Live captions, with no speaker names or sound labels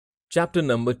Chapter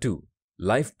number 2,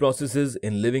 Life Processes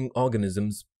in Living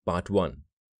Organisms, Part 1.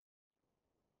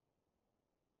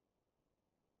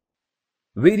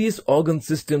 Various organ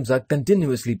systems are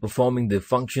continuously performing their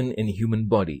function in human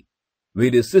body.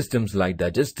 Various systems like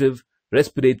digestive,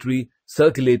 respiratory,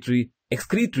 circulatory,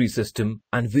 excretory system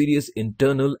and various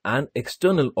internal and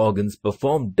external organs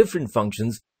perform different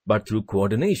functions but through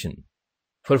coordination.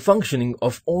 For functioning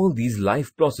of all these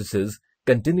life processes,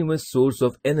 continuous source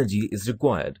of energy is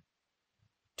required.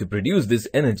 To produce this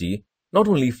energy, not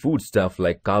only foodstuff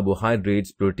like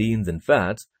carbohydrates, proteins and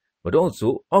fats, but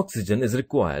also oxygen is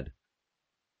required.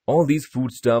 All these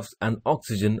foodstuffs and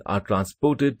oxygen are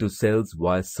transported to cells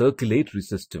via circulatory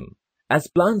system. As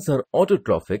plants are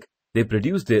autotrophic, they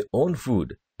produce their own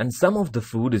food and some of the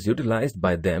food is utilized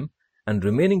by them and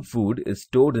remaining food is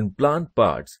stored in plant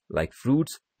parts like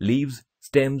fruits, leaves,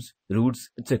 stems, roots,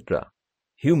 etc.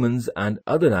 Humans and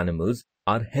other animals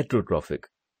are heterotrophic.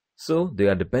 So, they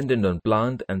are dependent on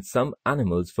plant and some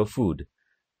animals for food.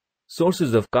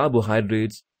 Sources of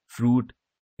carbohydrates, fruit,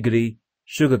 piggery,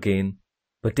 sugarcane,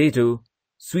 potato,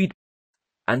 sweet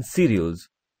and cereals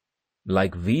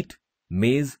like wheat,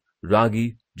 maize,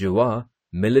 ragi, jowar,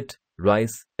 millet,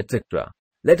 rice, etc.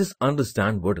 Let us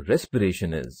understand what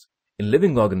respiration is. In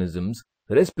living organisms,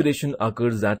 respiration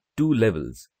occurs at two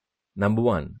levels. Number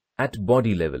 1, at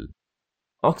body level.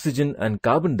 Oxygen and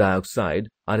carbon dioxide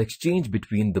are exchanged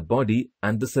between the body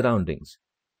and the surroundings.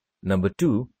 Number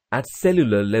 2, at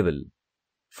cellular level.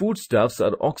 Foodstuffs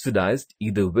are oxidized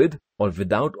either with or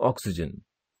without oxygen.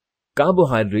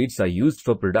 Carbohydrates are used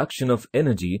for production of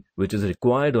energy which is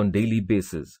required on daily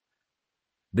basis.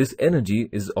 This energy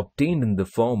is obtained in the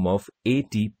form of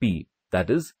ATP,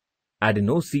 that is,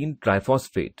 adenosine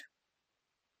triphosphate.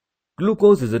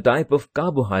 Glucose is a type of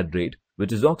carbohydrate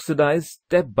which is oxidized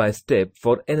step by step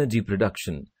for energy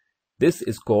production. This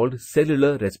is called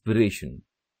cellular respiration.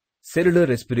 Cellular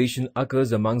respiration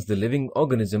occurs amongst the living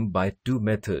organism by two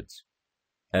methods: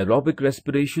 aerobic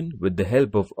respiration with the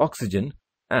help of oxygen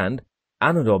and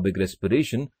anaerobic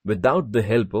respiration without the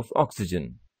help of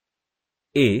oxygen.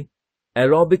 A.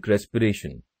 Aerobic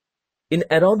respiration. In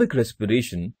aerobic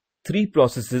respiration, three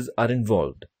processes are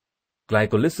involved: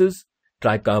 glycolysis,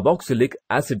 tricarboxylic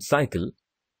acid cycle,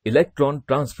 electron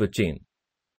transfer chain.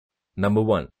 Number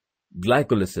 1.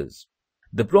 Glycolysis.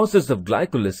 The process of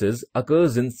glycolysis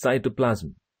occurs in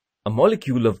cytoplasm. A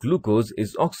molecule of glucose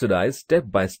is oxidized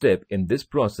step by step in this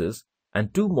process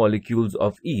and two molecules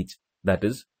of each, that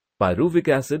is, pyruvic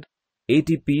acid,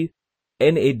 ATP,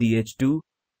 NADH2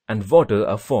 and water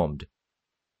are formed.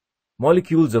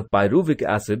 Molecules of pyruvic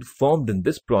acid formed in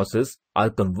this process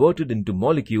are converted into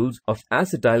molecules of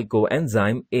acetyl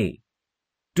coenzyme A.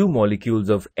 Two molecules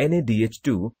of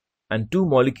NADH2 and two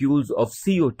molecules of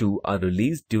CO2 are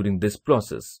released during this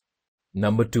process.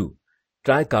 Number 2.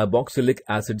 Tricarboxylic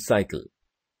acid cycle.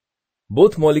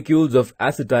 Both molecules of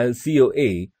acetyl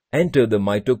CoA enter the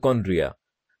mitochondria.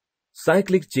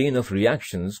 Cyclic chain of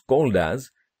reactions called as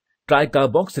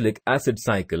tricarboxylic acid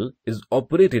cycle is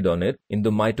operated on it in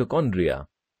the mitochondria.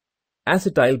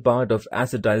 Acetyl part of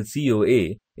acetyl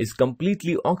CoA is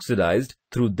completely oxidized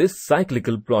through this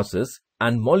cyclical process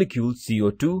and molecules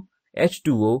CO2,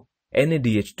 H2O,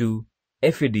 NADH2,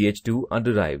 FADH2 are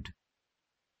derived.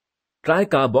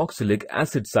 Tricarboxylic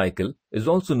acid cycle is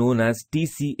also known as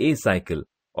TCA cycle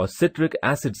or citric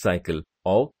acid cycle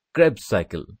or Krebs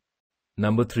cycle.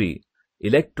 Number 3.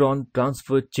 Electron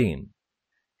transfer chain.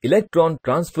 Electron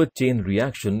transfer chain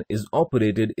reaction is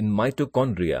operated in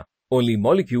mitochondria. Only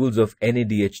molecules of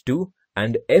NADH2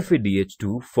 and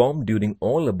FADH2 formed during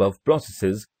all above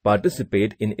processes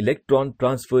participate in electron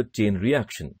transfer chain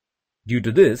reaction. Due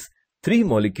to this, three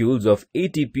molecules of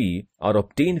ATP are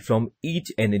obtained from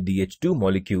each NADH2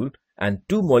 molecule and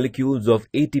two molecules of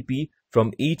ATP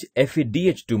from each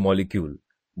FADH2 molecule.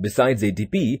 Besides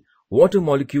ATP, water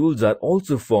molecules are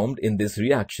also formed in this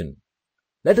reaction.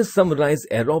 Let us summarize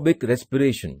aerobic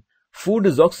respiration. Food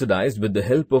is oxidized with the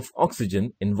help of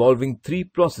oxygen involving three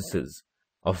processes,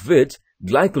 of which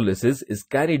glycolysis is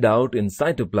carried out in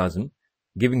cytoplasm,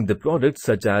 giving the products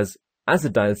such as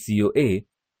acetyl CoA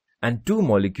and two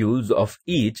molecules of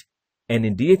each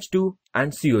NADH2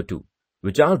 and CO2,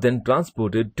 which are then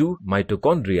transported to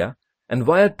mitochondria and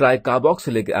via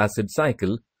tricarboxylic acid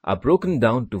cycle are broken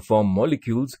down to form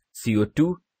molecules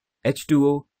CO2,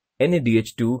 H2O,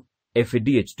 NADH2,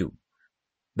 FADH2.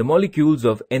 The molecules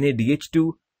of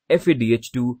NADH2,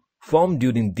 FADH2 formed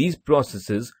during these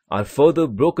processes are further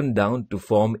broken down to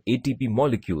form ATP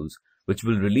molecules, which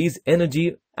will release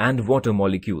energy and water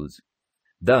molecules.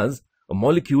 Thus, a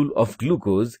molecule of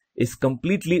glucose is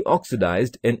completely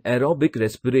oxidized in aerobic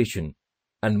respiration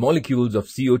and molecules of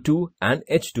CO2 and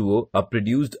H2O are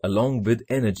produced along with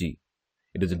energy.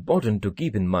 It is important to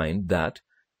keep in mind that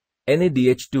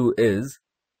NADH2 is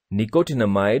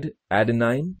nicotinamide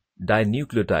adenine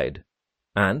dinucleotide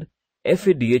and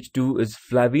FADH2 is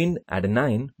flavine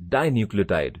adenine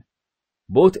dinucleotide.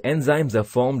 Both enzymes are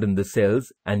formed in the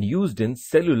cells and used in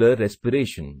cellular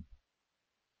respiration.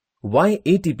 Why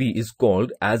ATP is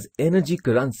called as energy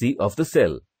currency of the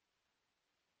cell?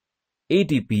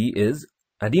 ATP is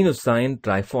adenosine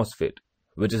triphosphate,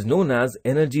 which is known as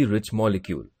energy-rich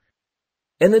molecule.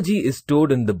 Energy is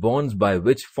stored in the bonds by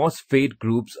which phosphate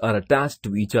groups are attached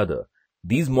to each other.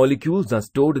 These molecules are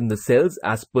stored in the cells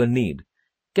as per need.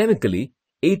 Chemically,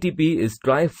 ATP is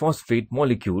triphosphate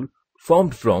molecule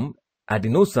formed from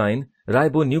adenosine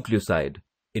ribonucleoside.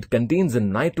 It contains a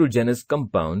nitrogenous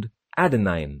compound,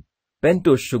 adenine,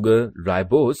 pentose sugar,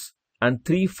 ribose, and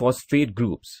 3 phosphate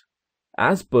groups.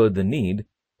 As per the need,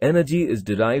 energy is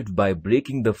derived by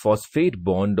breaking the phosphate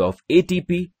bond of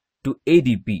ATP to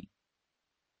ADP.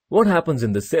 What happens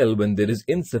in the cell when there is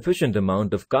insufficient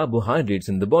amount of carbohydrates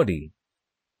in the body?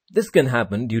 This can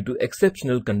happen due to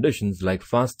exceptional conditions like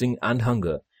fasting and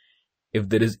hunger. If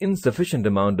there is insufficient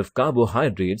amount of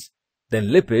carbohydrates, then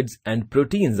lipids and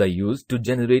proteins are used to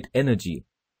generate energy.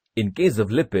 In case of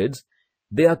lipids,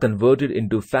 they are converted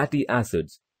into fatty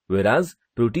acids, whereas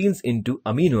proteins into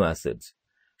amino acids.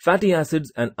 Fatty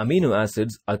acids and amino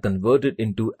acids are converted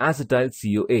into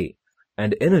acetyl-CoA,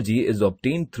 and energy is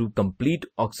obtained through complete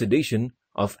oxidation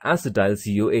of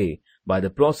acetyl-CoA by the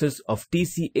process of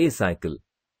TCA cycle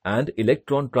and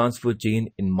electron transfer chain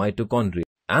in mitochondria.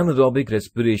 Anaerobic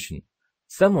respiration.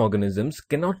 Some organisms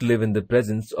cannot live in the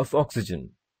presence of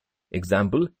oxygen.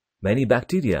 Example, many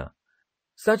bacteria.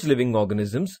 Such living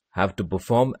organisms have to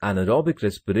perform anaerobic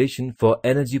respiration for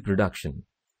energy production.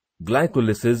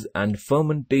 Glycolysis and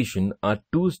fermentation are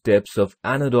two steps of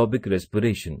anaerobic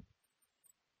respiration.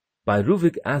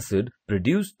 Pyruvic acid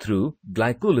produced through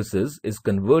glycolysis is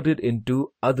converted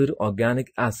into other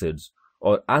organic acids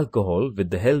or alcohol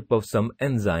with the help of some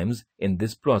enzymes in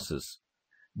this process.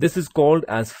 This is called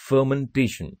as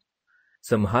fermentation.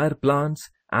 Some higher plants,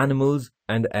 animals,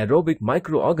 and aerobic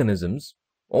microorganisms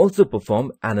also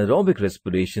perform anaerobic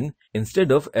respiration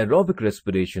instead of aerobic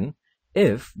respiration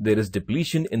if there is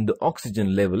depletion in the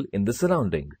oxygen level in the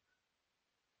surrounding.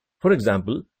 For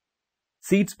example,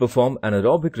 seeds perform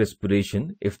anaerobic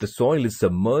respiration if the soil is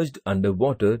submerged under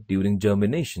water during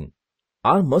germination.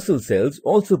 Our muscle cells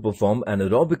also perform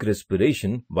anaerobic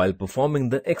respiration while performing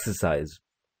the exercise.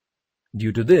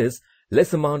 Due to this,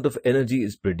 less amount of energy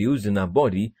is produced in our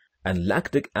body and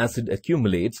lactic acid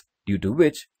accumulates, due to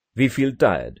which we feel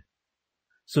tired.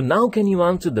 So now can you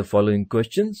answer the following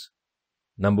questions?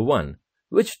 Number 1.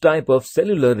 Which type of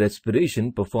cellular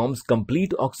respiration performs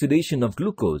complete oxidation of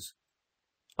glucose?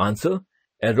 Answer.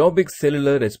 Aerobic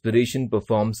cellular respiration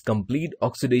performs complete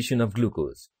oxidation of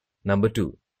glucose. Number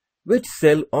 2. Which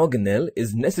cell organelle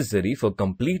is necessary for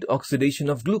complete oxidation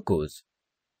of glucose?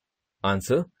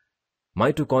 Answer.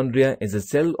 Mitochondria is a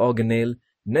cell organelle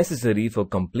necessary for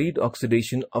complete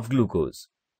oxidation of glucose.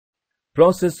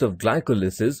 Process of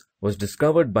glycolysis was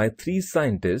discovered by 3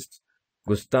 scientists,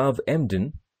 Gustav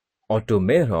Emden, Otto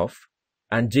Meyerhof,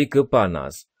 and Jacob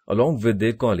Parnas, along with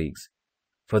their colleagues.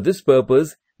 For this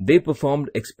purpose, they performed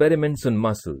experiments on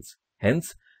muscles.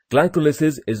 Hence,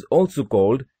 glycolysis is also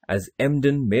called as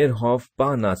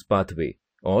Emden-Meyerhof-Parnas pathway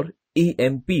or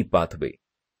EMP pathway.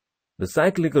 The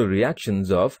cyclical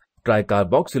reactions of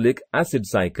tricarboxylic acid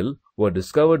cycle were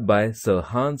discovered by Sir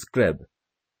Hans Krebs.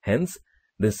 Hence,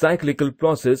 the cyclical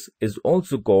process is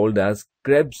also called as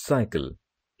Krebs cycle.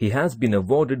 He has been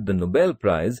awarded the Nobel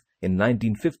Prize in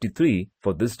 1953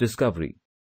 for this discovery.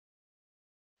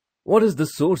 What is the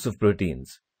source of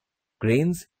proteins?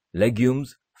 Grains,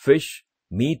 legumes, fish,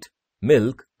 meat,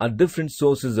 milk are different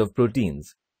sources of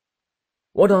proteins.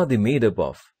 What are they made up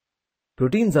of?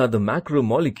 Proteins are the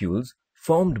macromolecules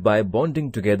formed by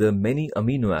bonding together many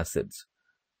amino acids.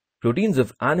 Proteins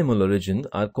of animal origin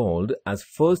are called as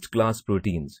first-class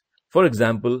proteins. For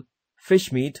example,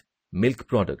 fish meat, milk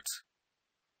products.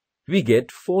 We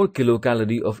get 4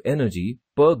 kilocalorie of energy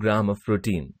per gram of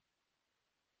protein.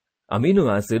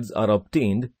 Amino acids are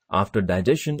obtained after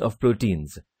digestion of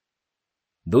proteins.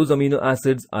 Those amino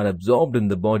acids are absorbed in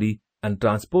the body and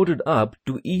transported up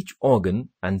to each organ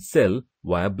and cell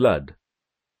via blood.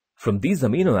 From these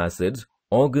amino acids,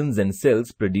 organs and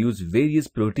cells produce various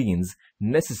proteins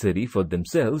necessary for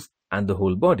themselves and the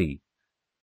whole body.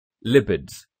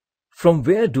 Lipids. From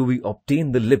where do we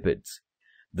obtain the lipids?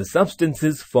 The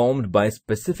substances formed by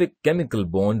specific chemical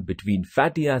bond between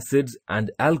fatty acids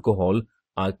and alcohol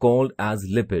are called as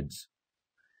lipids.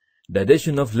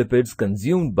 Digestion of lipids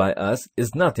consumed by us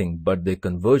is nothing but their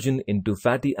conversion into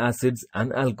fatty acids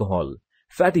and alcohol.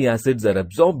 Fatty acids are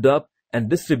absorbed up and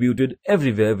distributed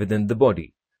everywhere within the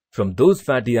body. From those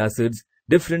fatty acids,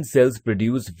 different cells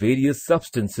produce various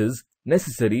substances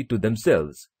necessary to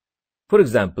themselves. For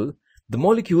example, the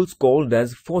molecules called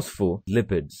as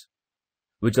phospholipids,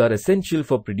 which are essential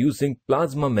for producing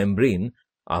plasma membrane,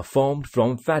 are formed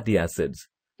from fatty acids.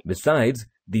 Besides,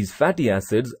 these fatty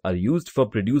acids are used for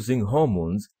producing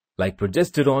hormones like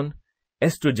progesterone,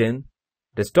 estrogen,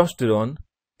 testosterone,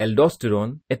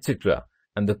 aldosterone, etc.,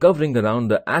 and the covering around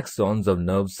the axons of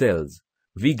nerve cells.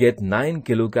 We get 9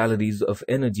 kilocalories of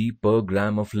energy per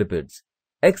gram of lipids.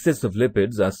 Excess of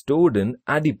lipids are stored in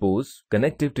adipose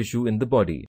connective tissue in the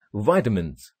body.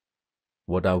 Vitamins.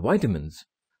 What are vitamins?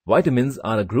 Vitamins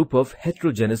are a group of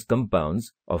heterogeneous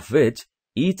compounds of which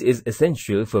each is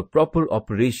essential for proper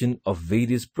operation of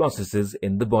various processes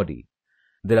in the body.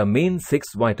 There are main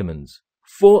 6 vitamins.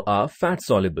 4 are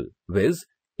fat-soluble, viz.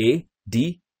 A,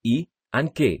 D, E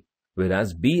and K,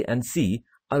 whereas B and C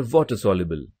are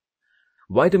water-soluble.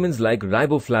 Vitamins like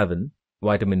riboflavin,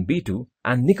 vitamin B2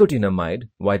 and nicotinamide,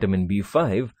 vitamin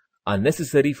B5, are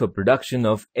necessary for production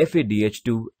of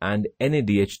FADH2 and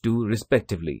NADH2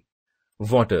 respectively.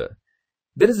 Water.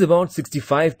 There is about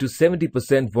 65 to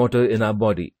 70% water in our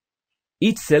body.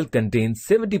 Each cell contains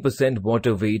 70%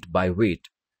 water weight by weight.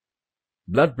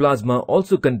 Blood plasma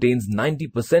also contains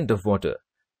 90% of water.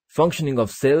 Functioning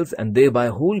of cells and thereby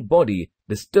whole body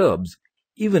disturbs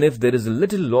even if there is a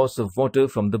little loss of water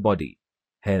from the body.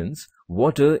 Hence,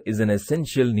 water is an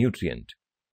essential nutrient.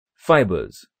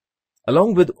 Fibers.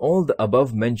 Along with all the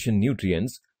above mentioned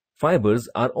nutrients, fibers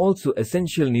are also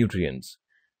essential nutrients.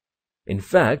 In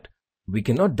fact, we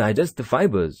cannot digest the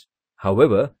fibers.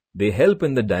 However, they help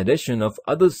in the digestion of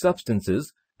other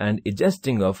substances and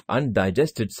digesting of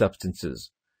undigested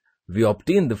substances. We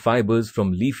obtain the fibers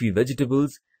from leafy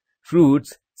vegetables,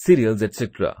 fruits, cereals,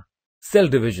 etc. Cell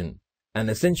division, an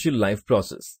essential life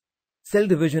process. Cell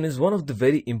division is one of the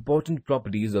very important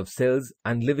properties of cells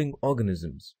and living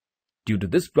organisms. Due to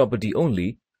this property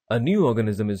only, a new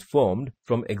organism is formed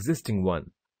from existing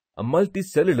one. A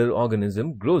multicellular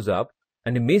organism grows up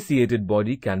and emaciated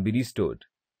body can be restored.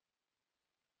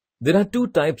 There are 2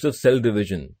 types of cell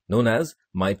division known as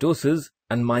mitosis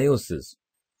and meiosis.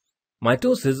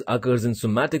 Mitosis occurs in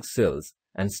somatic cells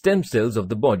and stem cells of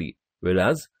the body,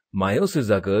 whereas meiosis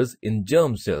occurs in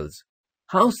germ cells.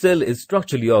 How cell is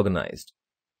structurally organized?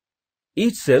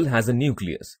 Each cell has a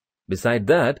nucleus. Beside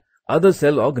that, other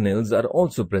cell organelles are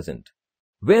also present.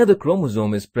 Where the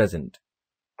chromosome is present?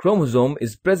 Chromosome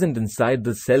is present inside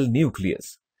the cell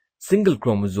nucleus. Single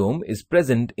chromosome is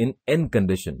present in N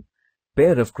condition.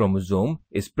 Pair of chromosome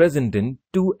is present in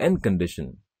 2N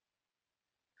condition.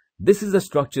 This is the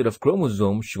structure of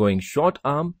chromosome showing short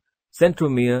arm,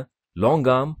 centromere, long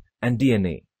arm and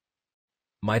DNA.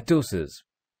 Mitosis.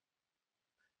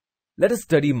 Let us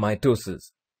study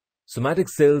mitosis. Somatic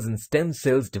cells and stem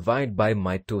cells divide by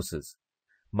mitosis.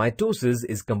 Mitosis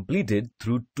is completed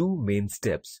through 2 main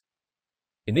steps.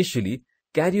 Initially,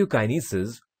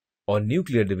 karyokinesis or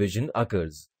nuclear division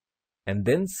occurs, and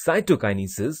then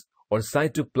cytokinesis or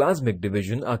cytoplasmic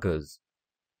division occurs.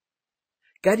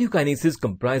 Karyokinesis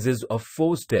comprises of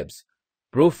 4 steps: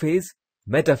 prophase,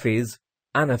 metaphase,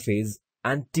 anaphase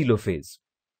and telophase.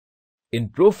 In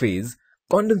prophase,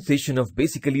 condensation of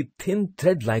basically thin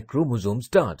thread-like chromosomes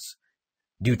starts.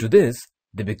 Due to this,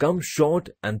 they become short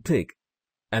and thick,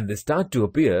 and they start to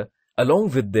appear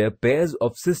along with their pairs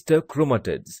of sister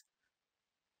chromatids.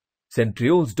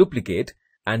 Centrioles duplicate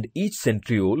and each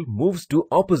centriole moves to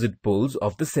opposite poles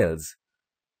of the cells.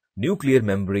 Nuclear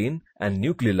membrane and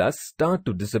nucleolus start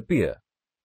to disappear.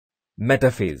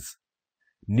 Metaphase.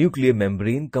 Nuclear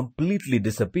membrane completely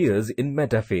disappears in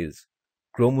metaphase.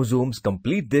 Chromosomes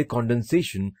complete their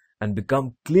condensation and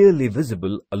become clearly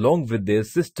visible along with their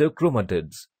sister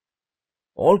chromatids.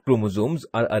 All chromosomes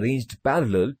are arranged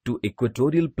parallel to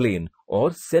equatorial plane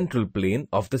or central plane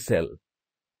of the cell.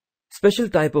 Special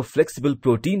type of flexible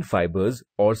protein fibers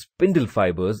or spindle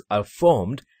fibers are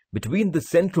formed between the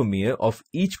centromere of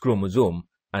each chromosome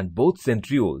and both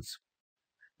centrioles.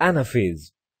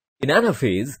 Anaphase. In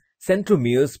anaphase,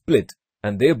 centromeres split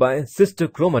and thereby sister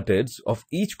chromatids of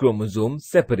each chromosome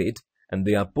separate and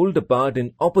they are pulled apart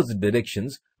in opposite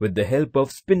directions with the help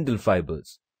of spindle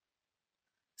fibers.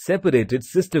 Separated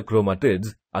sister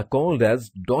chromatids are called as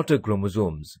daughter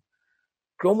chromosomes.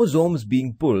 Chromosomes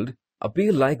being pulled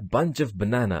appear like bunch of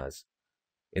bananas.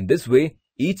 In this way,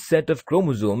 each set of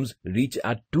chromosomes reach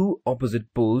at 2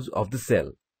 opposite poles of the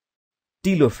cell.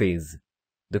 Telophase.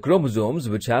 The chromosomes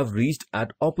which have reached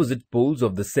at opposite poles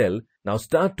of the cell now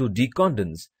start to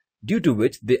decondense, due to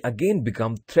which they again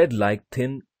become thread-like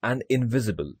thin and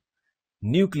invisible.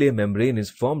 Nuclear membrane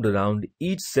is formed around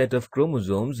each set of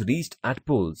chromosomes reached at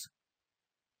poles.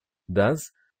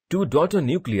 Thus, two daughter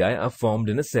nuclei are formed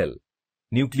in a cell.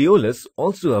 Nucleolus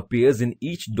also appears in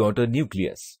each daughter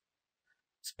nucleus.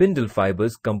 Spindle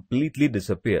fibers completely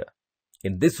disappear.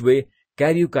 In this way,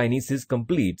 karyokinesis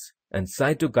completes and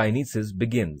cytokinesis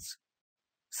begins.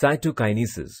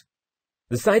 Cytokinesis.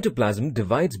 The cytoplasm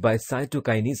divides by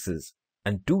cytokinesis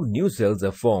and two new cells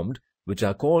are formed which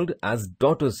are called as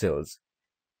daughter cells.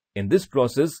 In this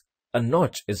process, a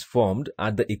notch is formed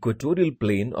at the equatorial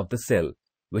plane of the cell,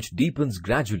 which deepens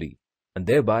gradually, and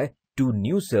thereby two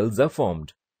new cells are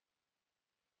formed.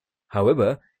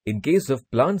 However, in case of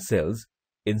plant cells,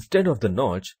 instead of the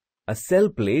notch, a cell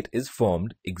plate is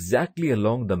formed exactly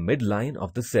along the midline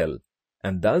of the cell,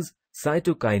 and thus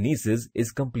cytokinesis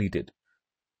is completed.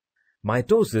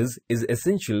 Mitosis is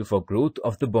essential for growth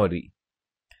of the body.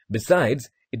 Besides,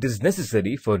 it is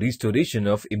necessary for restoration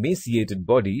of emaciated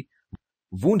body,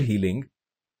 wound healing,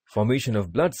 formation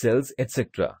of blood cells,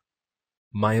 etc.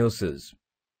 Meiosis.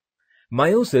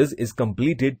 Meiosis is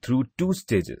completed through two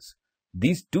stages.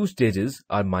 These two stages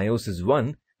are meiosis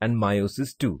I and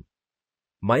meiosis II.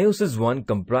 Meiosis I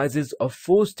comprises of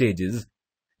 4 stages,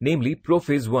 namely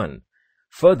prophase I.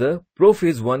 Further,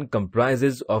 prophase I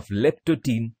comprises of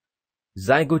leptotene,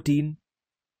 zygotene,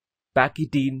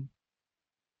 pachytene,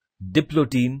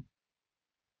 diplotene,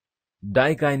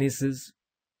 dikinesis,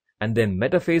 and then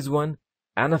metaphase I,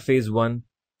 anaphase I,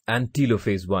 and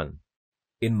telophase I.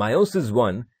 In meiosis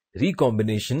I,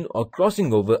 recombination or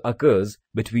crossing over occurs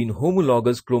between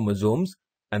homologous chromosomes,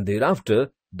 and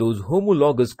thereafter those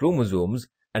homologous chromosomes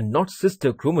and not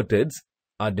sister chromatids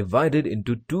are divided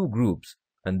into two groups,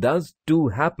 and thus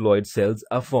two haploid cells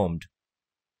are formed.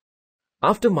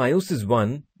 After meiosis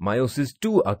I, meiosis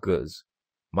II occurs.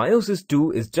 Meiosis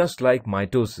II is just like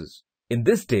mitosis. In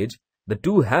this stage, the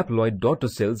two haploid daughter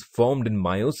cells formed in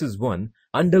meiosis I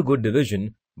undergo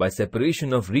division by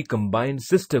separation of recombined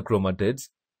sister chromatids,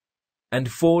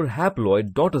 and 4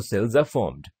 haploid daughter cells are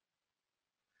formed.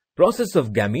 Process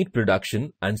of gamete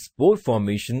production and spore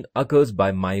formation occurs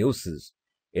by meiosis.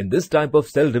 In this type of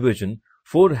cell division,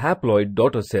 4 haploid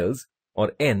daughter cells,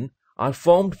 or N, are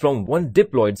formed from one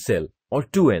diploid cell, or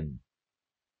 2N.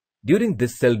 During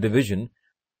this cell division,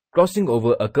 crossing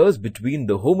over occurs between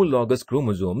the homologous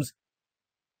chromosomes,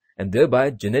 and thereby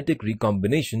genetic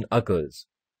recombination occurs.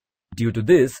 Due to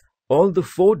this, all the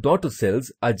 4 daughter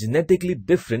cells are genetically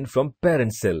different from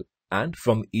parent cell and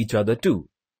from each other too.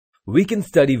 We can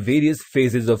study various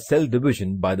phases of cell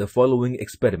division by the following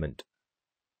experiment.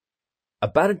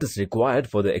 Apparatus required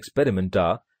for the experiment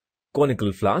are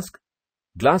conical flask,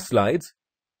 glass slides,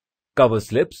 cover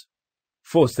slips,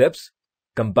 forceps,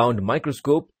 compound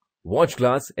microscope, watch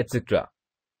glass, etc.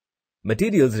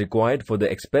 Materials required for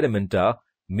the experiment are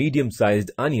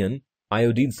medium-sized onion,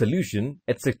 iodine solution,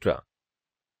 etc.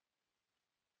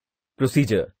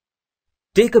 Procedure.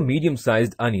 Take a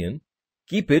medium-sized onion,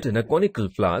 keep it in a conical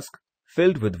flask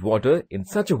filled with water in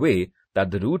such a way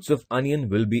that the roots of onion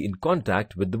will be in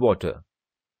contact with the water.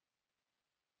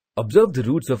 Observe the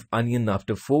roots of onion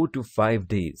after 4 to 5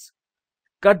 days.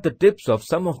 Cut the tips of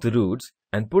some of the roots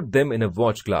and put them in a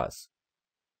watch glass.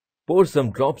 Pour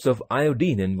some drops of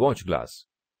iodine in watch glass.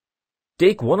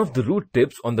 Take one of the root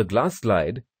tips on the glass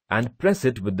slide and press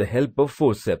it with the help of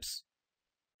forceps.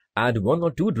 Add 1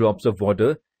 or 2 drops of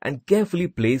water and carefully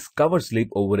place cover slip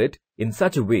over it in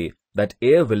such a way that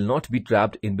air will not be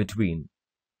trapped in between.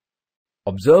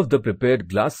 Observe the prepared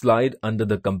glass slide under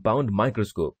the compound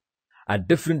microscope. At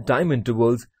different time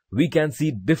intervals, we can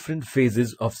see different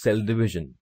phases of cell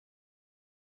division.